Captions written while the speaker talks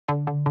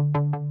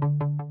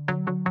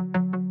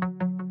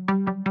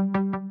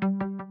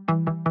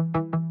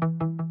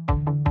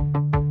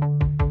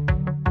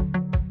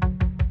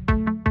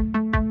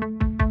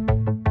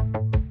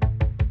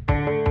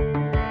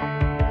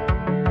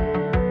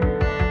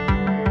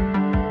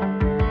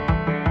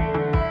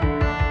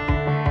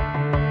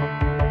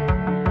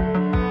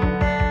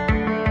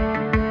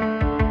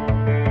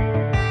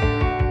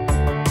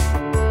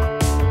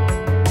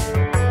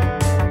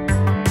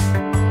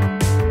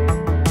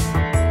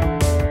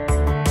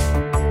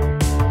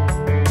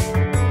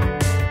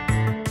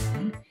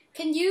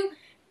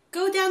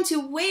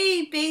down to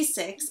way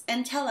basics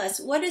and tell us,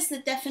 what is the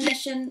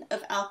definition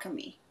of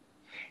alchemy?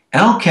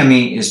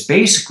 Alchemy is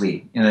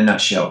basically, in a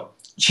nutshell,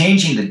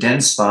 changing the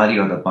dense body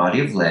or the body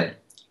of lead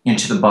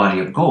into the body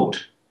of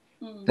gold.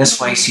 That's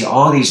why you see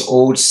all these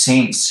old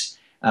saints,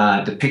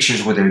 the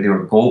pictures where they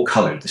were gold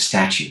colored, the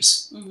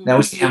statues. That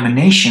was the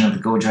emanation of the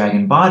gold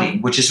dragon body,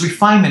 which is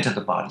refinement of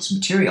the body's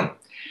material.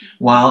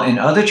 While in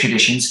other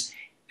traditions,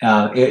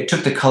 it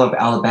took the color of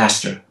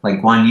alabaster,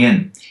 like Guan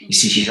Yin. You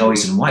see, she's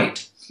always in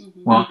white.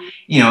 Well,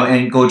 you know,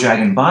 and gold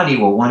dragon body,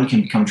 well, one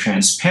can become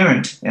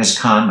transparent, as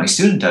Khan, my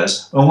student,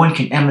 does, or one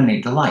can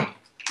emanate the light.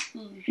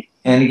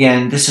 And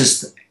again, this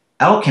is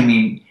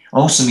alchemy.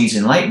 Also means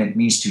enlightenment,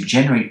 means to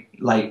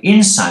generate light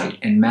inside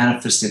and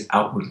manifest it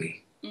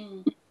outwardly.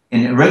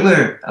 In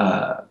regular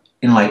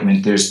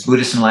enlightenment, there's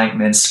Buddhist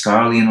enlightenment,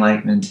 scholarly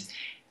enlightenment,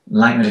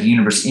 enlightenment of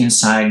universe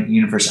inside,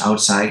 universe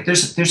outside.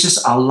 There's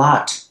just a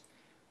lot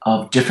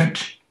of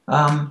different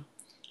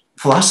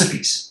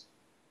philosophies.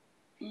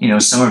 You know,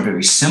 some are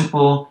very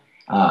simple,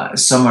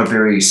 some are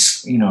very,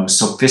 you know,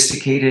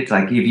 sophisticated.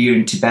 Like if you're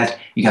in Tibet,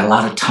 you got a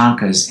lot of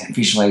tankas and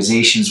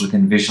visualizations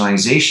within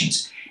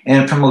visualizations.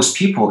 And for most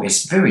people,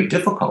 it's very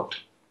difficult.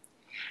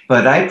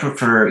 But I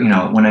prefer, you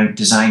know, when I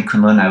designed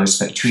Kunlun, I was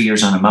spent 2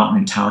 years on a mountain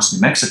in Taos, New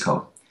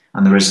Mexico,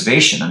 on the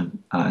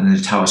reservation in the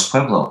Taos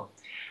Pueblo.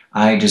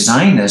 I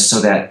designed this so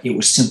that it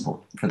was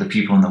simple for the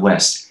people in the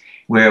West,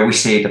 where we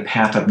say the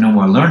path of no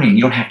more learning.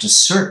 You don't have to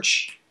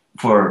search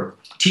for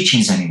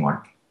teachings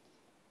anymore.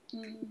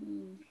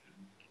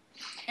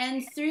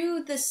 And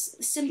through this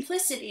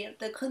simplicity of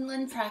the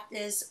Kunlun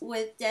practice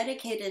with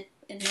dedicated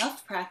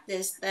enough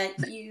practice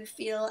that you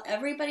feel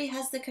everybody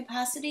has the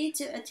capacity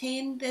to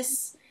attain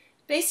this.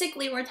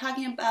 Basically, we're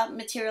talking about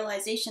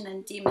materialization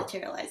and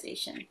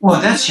dematerialization. Well,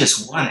 that's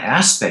just one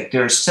aspect.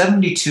 There are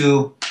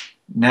 72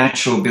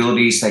 natural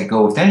abilities that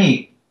go with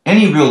any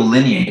real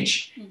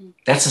lineage.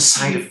 That's a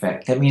side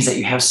effect. That means that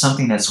you have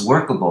something that's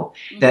workable.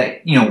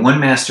 That, you know, one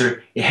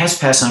master, it has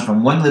passed on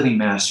from one living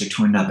master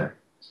to another.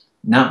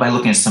 Not by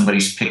looking at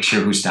somebody's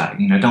picture who's died.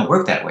 You know, don't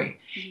work that way.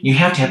 You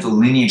have to have the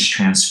lineage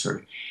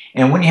transferred.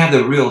 And when you have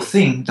the real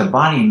thing, the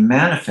body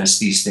manifests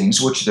these things,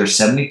 which there are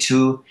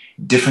 72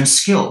 different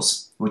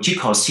skills, which you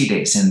call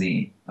siddhis in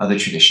the other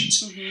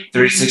traditions.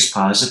 36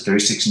 positive,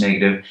 36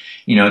 negative.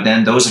 You know,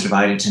 then those are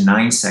divided into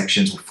 9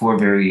 sections with 4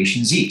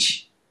 variations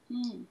each.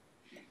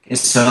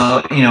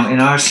 So, you know, in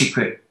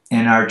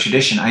our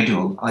tradition,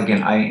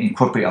 I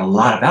incorporate a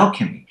lot of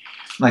alchemy.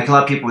 Like a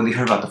lot of people, when they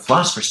heard about the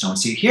Philosopher's Stone,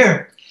 see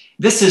here,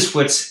 this is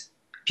what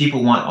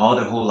people want all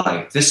their whole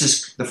life. This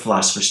is the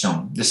Philosopher's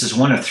Stone. This is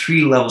one of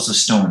 3 levels of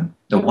stone.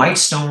 The white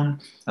stone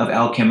of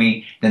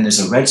alchemy, then there's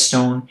a red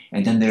stone,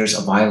 and then there's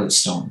a violet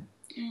stone.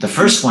 The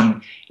first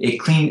one, it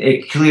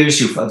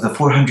clears you of the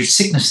 400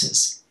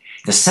 sicknesses.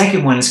 The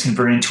second one is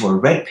converted into a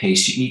red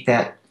paste. You eat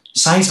that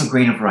size of a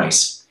grain of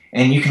rice,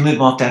 and you can live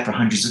off that for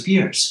hundreds of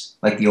years,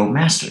 like the old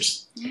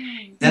masters.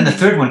 Then the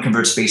third one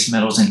converts base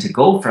metals into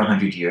gold for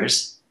 100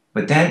 years,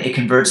 but then it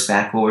converts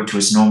back over to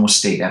its normal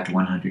state after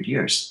 100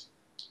 years.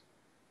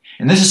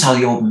 And this is how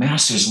the old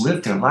masters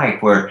lived their life,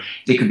 where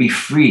they could be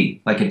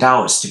free, like a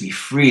Taoist, to be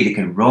free. They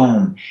could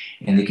roam,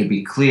 and they could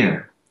be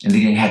clear, and they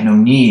didn't have no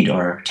need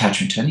or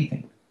attachment to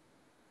anything.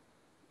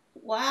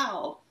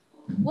 Wow.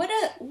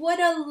 What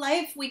a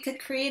life we could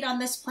create on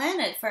this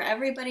planet for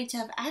everybody to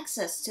have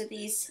access to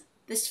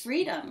this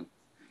freedom.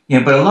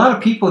 Yeah, but a lot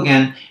of people,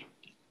 again,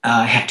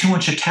 have too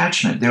much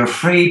attachment. They're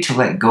afraid to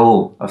let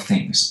go of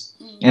things.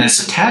 And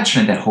it's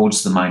attachment that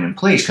holds the mind in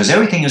place, because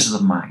everything is the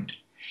mind.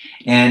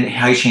 And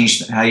how you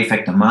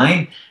affect the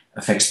mind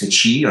affects the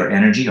chi or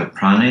energy or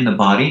prana in the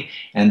body,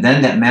 and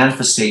then that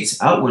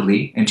manifestates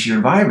outwardly into your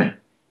environment.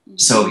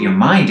 So your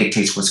mind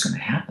dictates what's going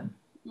to happen.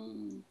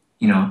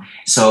 You know,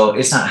 so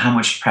it's not how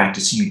much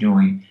practicing you're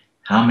doing,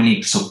 how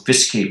many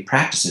sophisticated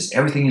practices.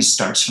 Everything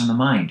starts from the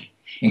mind.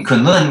 In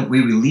Kunlun,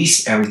 we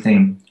release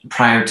everything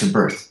prior to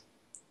birth.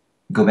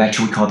 Go back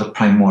to what we call the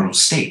primordial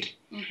state.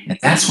 And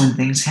that's when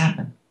things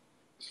happen.